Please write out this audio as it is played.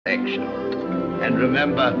Action. And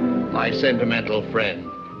remember, my sentimental friend,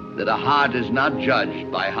 that a heart is not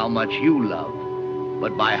judged by how much you love,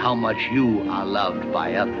 but by how much you are loved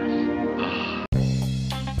by others.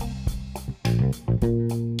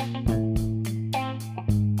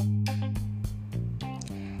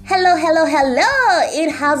 Hello.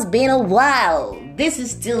 It has been a while. This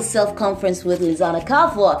is still Self-Conference with Lizana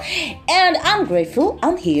Kafwa. And I'm grateful.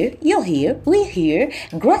 I'm here. You're here. We're here.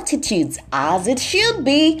 Gratitudes as it should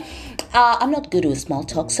be. I'm not good with small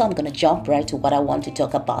talk, so I'm going to jump right to what I want to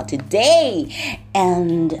talk about today.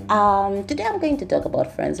 And today I'm going to talk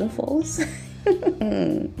about friends and foes.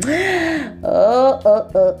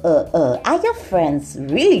 Are your friends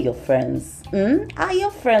really your friends? Are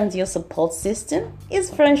your friends your support system?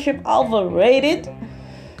 Is friendship overrated?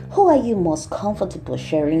 Who are you most comfortable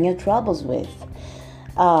sharing your troubles with?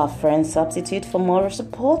 Are friends substitute for moral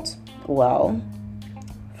support? Well,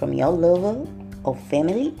 from your lover or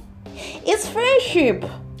family? Is friendship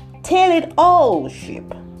tell it all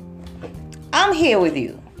ship? I'm here with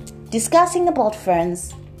you, discussing about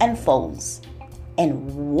friends and foes,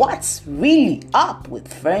 and what's really up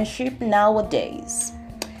with friendship nowadays.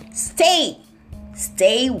 Stay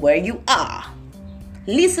where you are,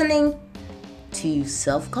 listening to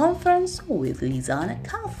Self-Conference with Lizana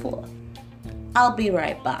Kafwa. I'll be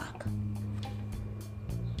right back.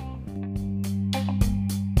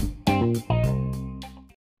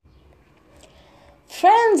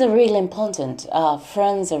 Friends are really important.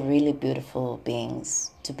 Friends are really beautiful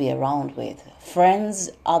beings to be around with. Friends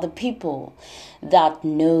are the people that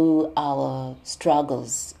know our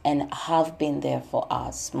struggles and have been there for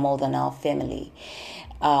us more than our family.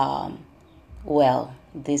 Well,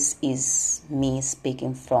 this is me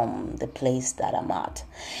speaking from the place that I'm at.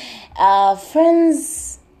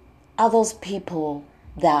 Friends are those people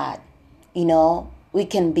that, we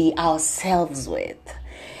can be ourselves with.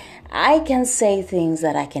 I can say things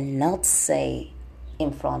that I cannot say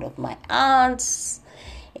in front of my aunts,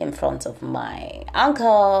 in front of my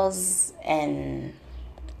uncles, and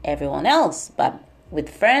everyone else. But with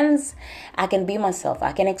friends, I can be myself.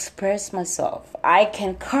 I can express myself. I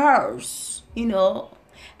can curse,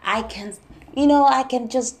 I can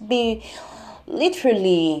just be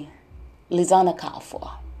literally Lizana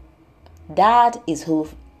Kafwa. That is who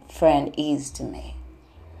friend is to me.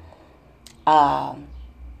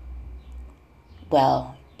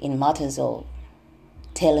 Well, in matters of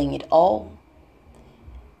telling it all,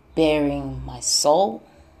 bearing my soul,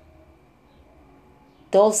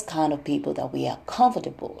 those kind of people that we are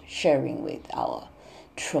comfortable sharing with our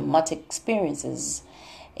traumatic experiences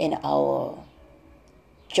and our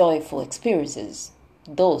joyful experiences,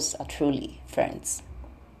 those are truly friends.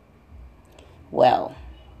 Well,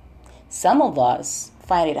 some of us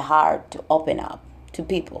find it hard to open up to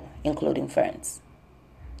people, including friends.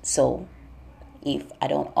 So, if I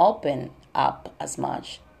don't open up as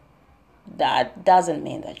much, that doesn't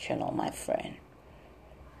mean that you're not my friend.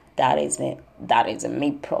 That is a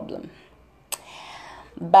me problem.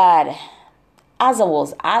 But as I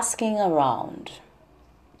was asking around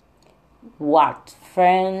what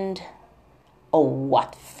friend or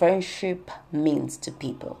what friendship means to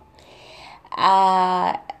people,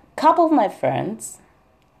 a couple of my friends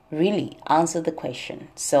really answered the question.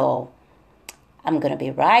 So I'm going to be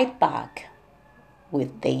right back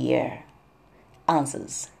with their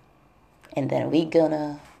answers. And then we're going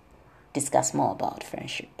to discuss more about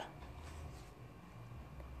friendship.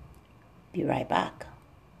 Be right back.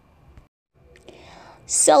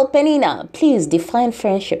 So, Penina, please define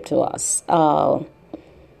friendship to us.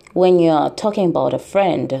 When you're talking about a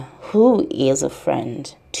friend, who is a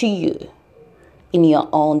friend to you in your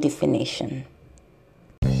own definition?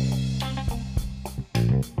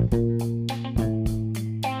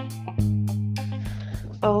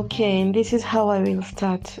 Okay, and this is how I will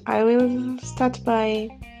start. I will start by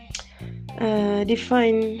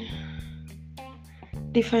define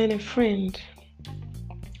a friend.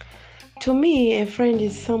 To me, a friend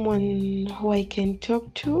is someone who I can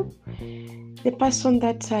talk to, the person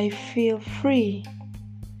that I feel free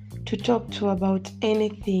to talk to about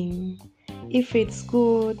anything. If it's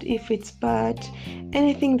good, if it's bad,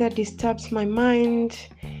 anything that disturbs my mind,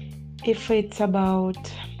 if it's about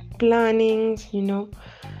planning,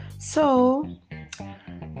 So,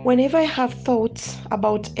 whenever I have thoughts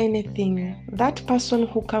about anything, that person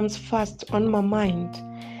who comes first on my mind,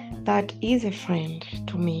 that is a friend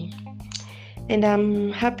to me. And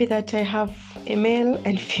I'm happy that I have a male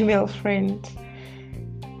and female friend.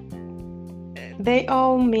 They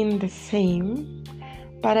all mean the same,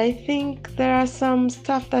 but I think there are some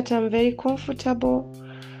stuff that I'm very comfortable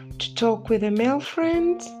to talk with a male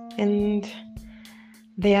friend, and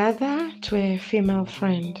the other to a female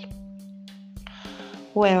friend.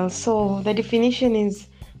 Well, so the definition is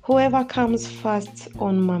whoever comes first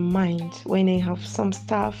on my mind when I have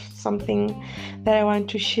something that I want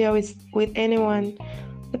to share with anyone.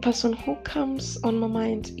 The person who comes on my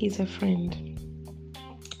mind is a friend.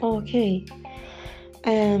 Okay.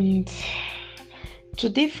 And to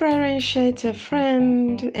differentiate a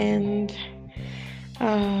friend and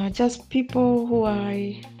just people who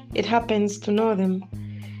it happens to know them,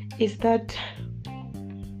 is that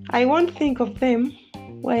I won't think of them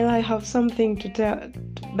while I have something to tell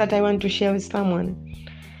that I want to share with someone.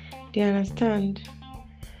 Do you understand?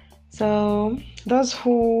 So those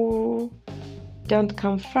who don't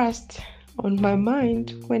come first on my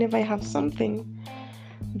mind whenever I have something,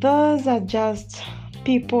 those are just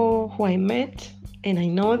people who I met and I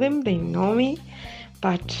know them, they know me,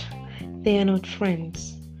 but they are not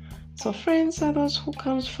friends. So friends are those who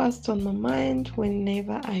comes first on my mind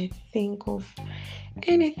whenever I think of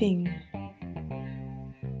anything.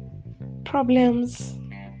 Problems,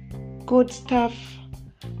 good stuff,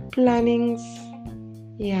 plannings.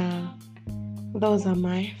 Yeah, those are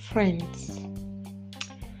my friends.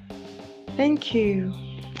 Thank you.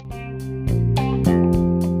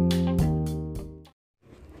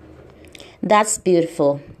 That's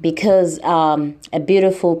beautiful, because a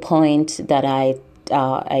beautiful point that I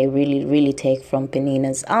really take from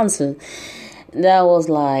Penina's answer, that was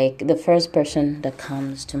like the first person that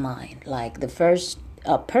comes to mind, like the first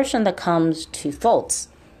person that comes to thoughts.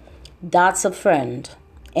 That's a friend.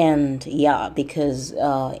 And yeah, because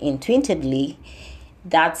intuitively,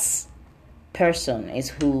 that's person is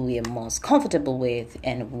who we are most comfortable with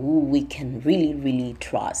and who we can really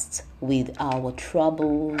trust with our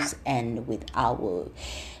troubles and with our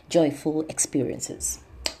joyful experiences.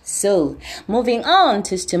 So moving on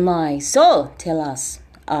to Stumay. So tell us,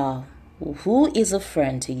 who is a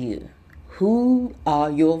friend to you? Who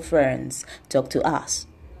are your friends? Talk to us.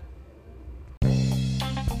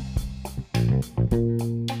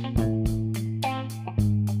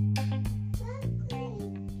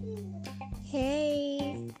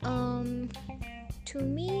 To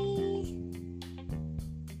me,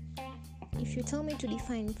 if you tell me to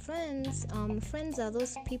define friends, friends are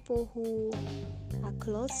those people who are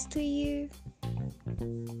close to you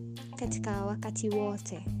katika wakati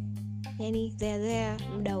wote. Yani they're there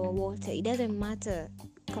muda wowote. It doesn't matter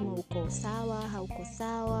kama uko sawa, hauko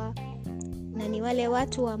sawa. Na ni wale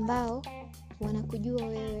watu ambao wanakujua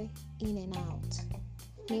wewe in and out.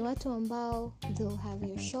 Ni watu ambao they'll have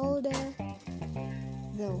your shoulder,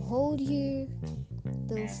 they'll hold you,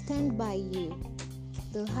 they'll stand by you,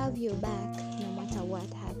 they'll have your back no matter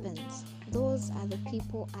what happens. Those are the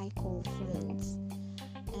people I call friends.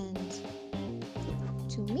 And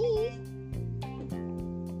to me,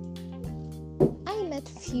 I met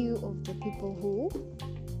few of the people who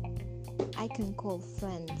I can call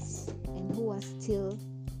friends and who are still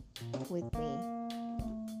with me.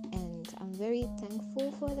 And I'm very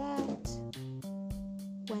thankful for that.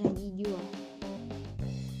 Wanajijua.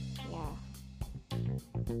 Yeah.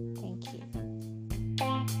 Thank you.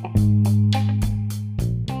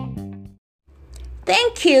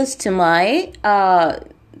 Thank you, Stumay.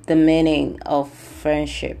 The meaning of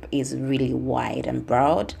friendship is really wide and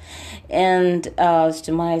broad, and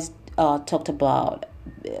Stumay talked about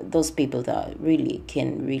those people that really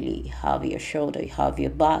can really have your shoulder, have your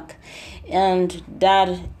back, and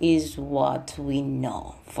that is what we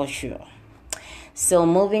know for sure. So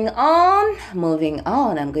moving on,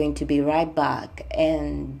 I'm going to be right back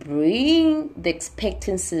and bring the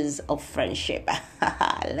expectancies of friendship.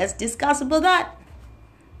 Let's discuss about that.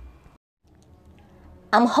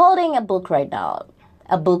 I'm holding a book right now,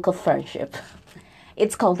 a book of friendship.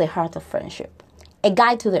 It's called The Heart of Friendship, a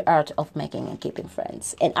guide to the art of making and keeping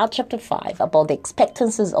friends. And at chapter 5, about the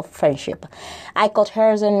expectancies of friendship, I got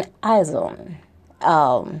Henry Erzon,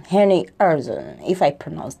 if I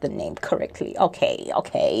pronounce the name correctly. Okay.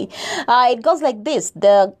 It goes like this.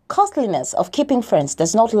 The costliness of keeping friends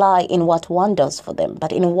does not lie in what one does for them,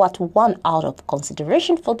 but in what one, out of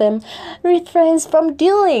consideration for them, refrains from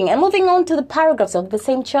doing. And moving on to the paragraphs of the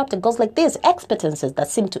same chapter, goes like this. Expectancies that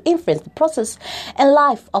seem to influence the process and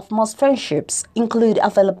life of most friendships include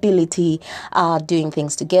availability, doing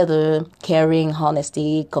things together, caring,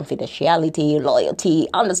 honesty, confidentiality, loyalty,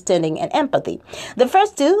 understanding, and empathy. The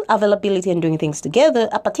first two, availability and doing things together,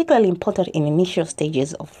 are particularly important in initial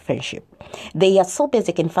stages of friendship. They are so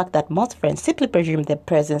basic, in fact, that most friends simply presume their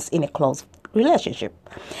presence in a close relationship.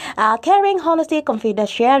 Caring, honesty,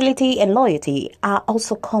 confidentiality, and loyalty are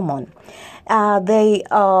also common. They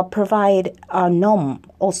provide a norm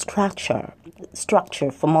or structure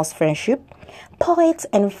structure for most friendship. Poets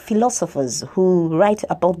and philosophers who write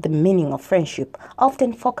about the meaning of friendship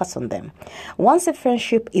often focus on them. Once a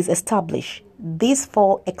friendship is established, these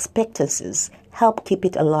 4 expectancies help keep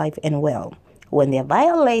it alive and well. When they're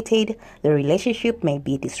violated, the relationship may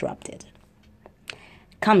be disrupted.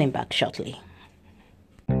 Coming back shortly.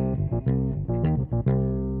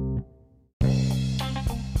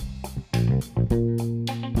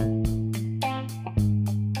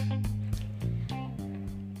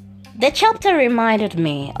 The chapter reminded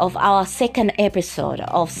me of our second episode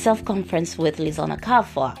of Self-Conference with Lizona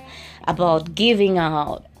Kafwa about giving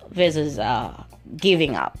out versus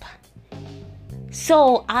giving up.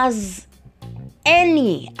 So as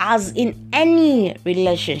in any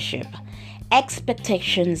relationship,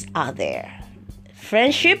 expectations are there.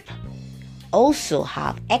 Friendship also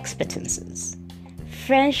have expectancies.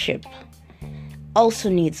 Friendship also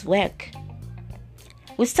needs work.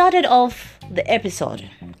 We started off the episode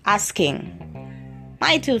asking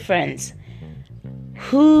my 2 friends,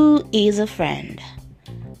 who is a friend?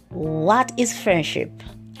 What is friendship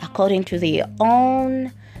according to their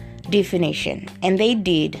own definition? And they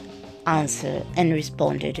did answer and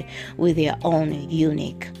responded with their own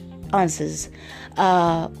unique answers,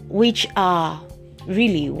 which are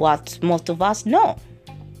really what most of us know.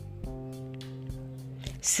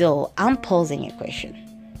 So I'm posing a question.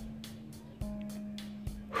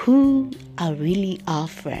 Who are really our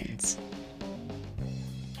friends?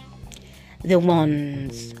 The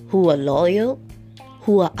ones who are loyal,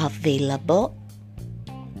 who are available,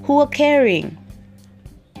 who are caring,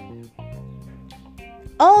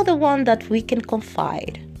 or the one that we can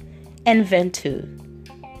confide and vent to?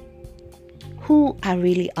 Who are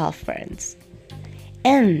really our friends?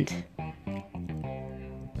 And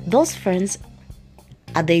those friends,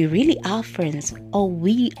 are they really our friends, or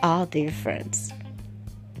we are their friends?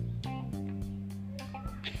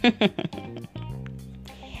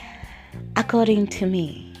 According to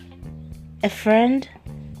me, a friend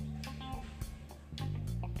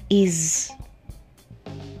is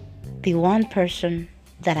the one person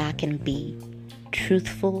that I can be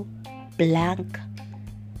truthful, blank,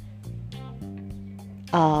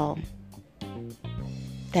 that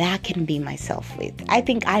I can be myself with. I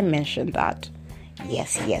think I mentioned that.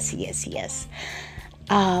 Yes.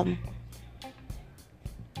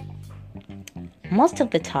 Most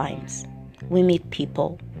of the times we meet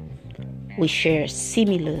people we share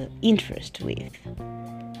similar interests with,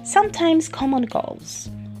 sometimes common goals,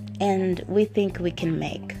 and we think we can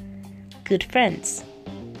make good friends.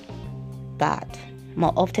 But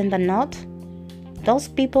more often than not, those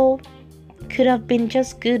people could have been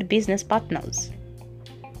just good business partners,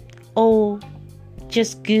 or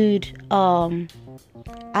just good, I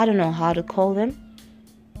don't know how to call them,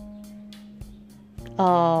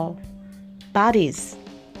 buddies,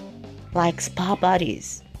 like spa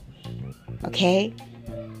buddies. Okay?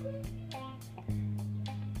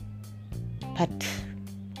 But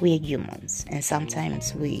we're humans, and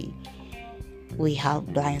sometimes we have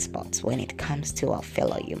blind spots when it comes to our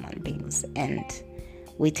fellow human beings, and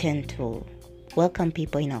we tend to welcome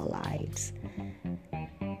people in our lives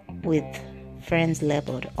with friends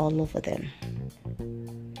labeled all over them.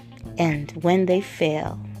 And when they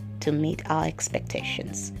fail to meet our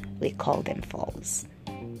expectations, we call them false.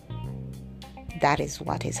 That is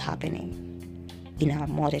what is happening in our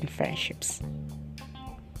modern friendships.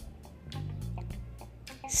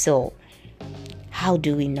 So, how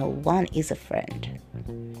do we know one is a friend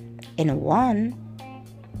and one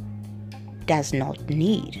does not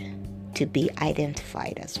need to be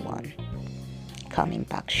identified as one? Coming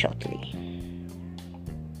back shortly.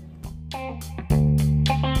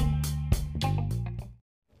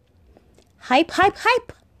 Hype.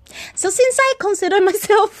 So since I consider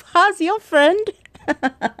myself as your friend,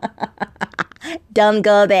 don't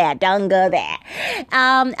go there.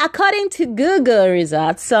 According to Google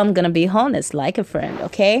results, so I'm gonna be honest, like a friend,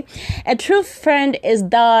 okay? A true friend is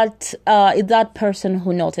that person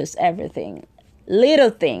who notices everything, little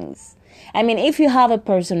things. I mean, if you have a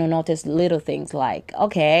person who notices little things, like,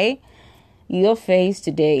 okay, your face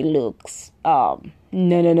today looks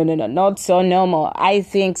no, not so normal. I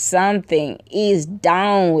think something is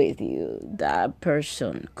down with you. That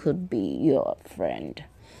person could be your friend.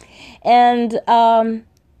 And a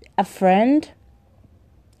friend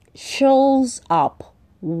shows up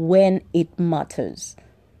when it matters.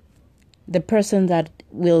 The person that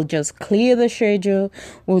will just clear the schedule,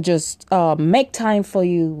 will just make time for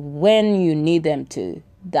you when you need them to.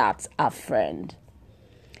 That's a friend.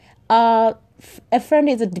 A friend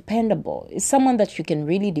is dependable. It's someone that you can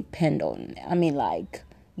really depend on. I mean, like,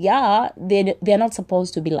 Yeah, they're not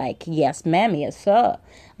supposed to be like, yes, ma'am, yes, sir,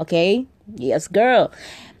 okay, yes, girl,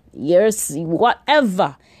 yes,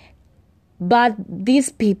 whatever. But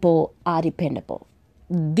these people are dependable.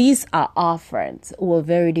 These are our friends who are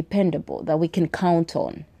very dependable that we can count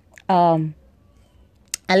on.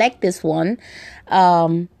 I like this one.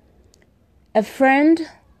 A friend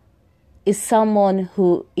is someone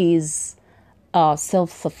who is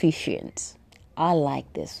self-sufficient. I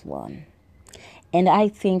like this one. And I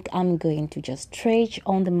think I'm going to just stretch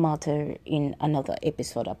on the matter in another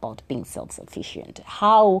episode about being self-sufficient.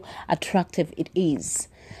 How attractive it is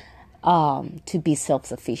to be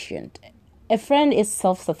self-sufficient. A friend is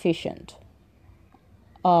self-sufficient.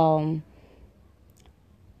 I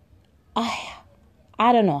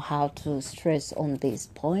don't know how to stress on this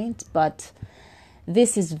point, but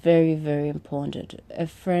this is very, very important. A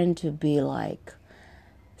friend to be like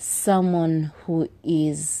someone who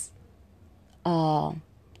is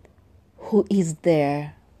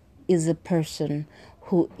there, is a person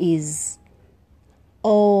who is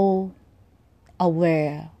all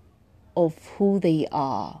aware of who they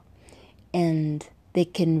are, and they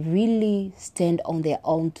can really stand on their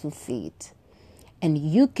own 2 feet. And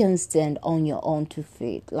you can stand on your own 2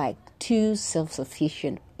 feet, like two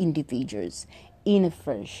self-sufficient individuals in a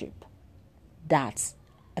friendship. That's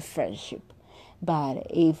a friendship. But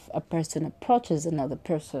if a person approaches another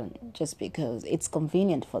person just because it's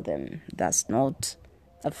convenient for them, that's not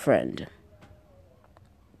a friend.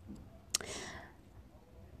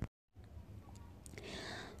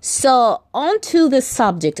 So, on to the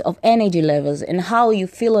subject of energy levels and how you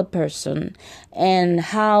feel a person and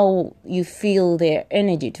how you feel their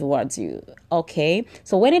energy towards you. Okay,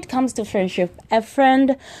 so when it comes to friendship, a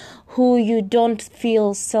friend who you don't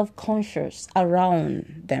feel self-conscious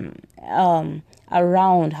around them,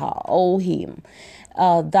 around her or him,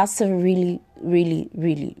 that's a really, really,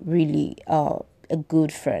 really, really a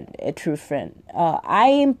good friend, a true friend. I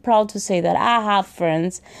am proud to say that I have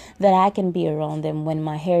friends that I can be around them when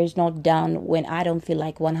my hair is not done, when I don't feel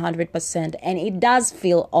like 100%, and it does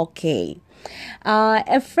feel okay.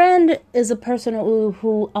 A friend is a person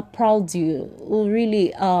who applauds you, who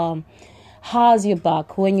really has your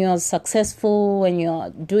back when you're successful, when you're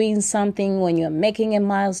doing something, when you're making a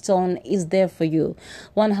milestone, is there for you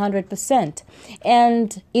 100%,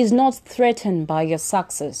 and is not threatened by your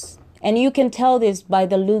success. And you can tell this by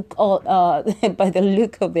the look by the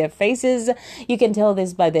look of their faces. You can tell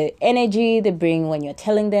this by the energy they bring when you're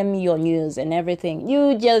telling them your news and everything.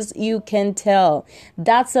 You can tell.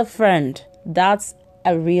 That's a friend. That's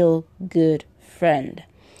a real good friend.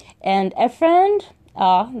 And a friend,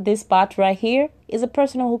 this part right here, is a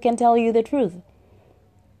person who can tell you the truth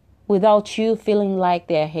without you feeling like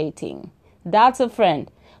they're hating. That's a friend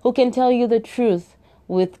who can tell you the truth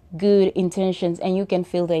with good intentions, and you can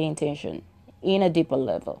feel their intention in a deeper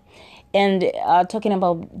level. And talking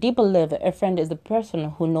about deeper level, a friend is the person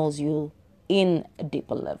who knows you in a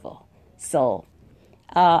deeper level. So,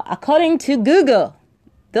 according to Google,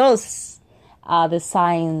 those are the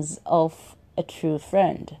signs of a true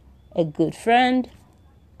friend. A good friend,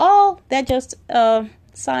 or they're just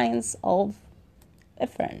signs of a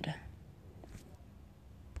friend.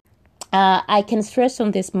 I can stress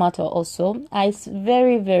on this matter also. It's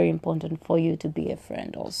very, very important for you to be a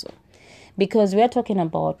friend also, because we're talking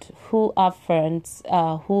about who are friends,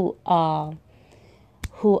 who are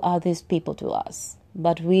these people to us.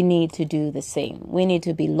 But we need to do the same. We need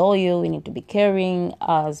to be loyal. We need to be caring,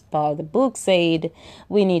 as per the book said.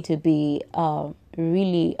 We need to be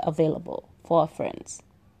really available for our friends.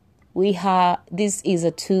 This is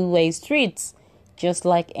a two-way street, just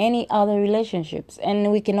like any other relationships.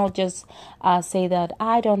 And we cannot just say that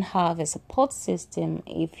I don't have a support system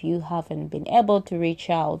if you haven't been able to reach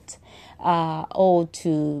out or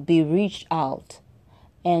to be reached out.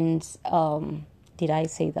 And did I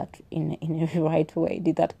say that in a right way?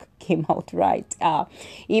 Did that came out right?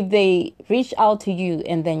 If they reach out to you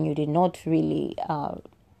and then you did not really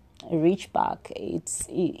reach back, it's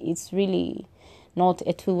really not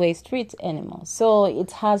a two-way street anymore. So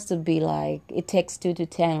it has to be like it takes two to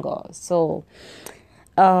tango. So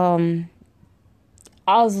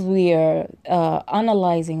as we are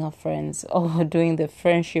analyzing our friends or doing the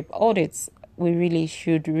friendship audits, we really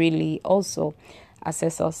should really also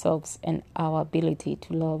assess ourselves and our ability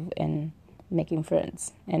to love and making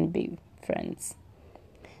friends and be friends.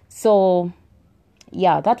 So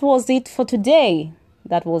yeah, that was it for today.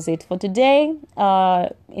 It was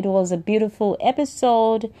a beautiful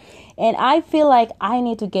episode, and I feel like I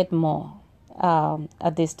need to get more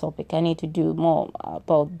at this topic. I need to do more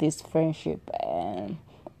about this friendship and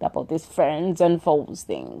about these friends and foes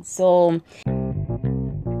things. So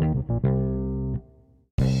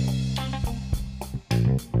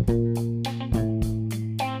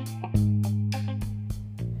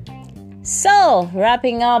So,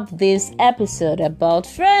 wrapping up this episode about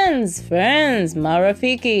friends,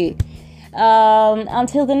 Marafiki.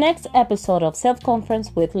 Until the next episode of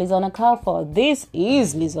Self-Conference with Lizana Kalfor. This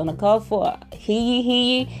is Lizana Kalfor.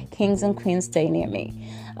 He, kings and queens, stay near me.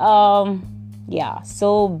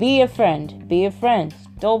 So be a friend.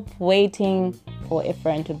 Stop waiting for a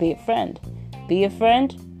friend to be a friend. Be a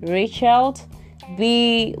friend, reach out,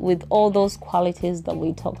 be with all those qualities that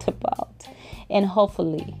we talked about. And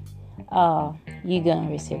hopefully, you're going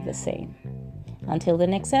to receive the same. Until the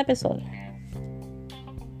next episode.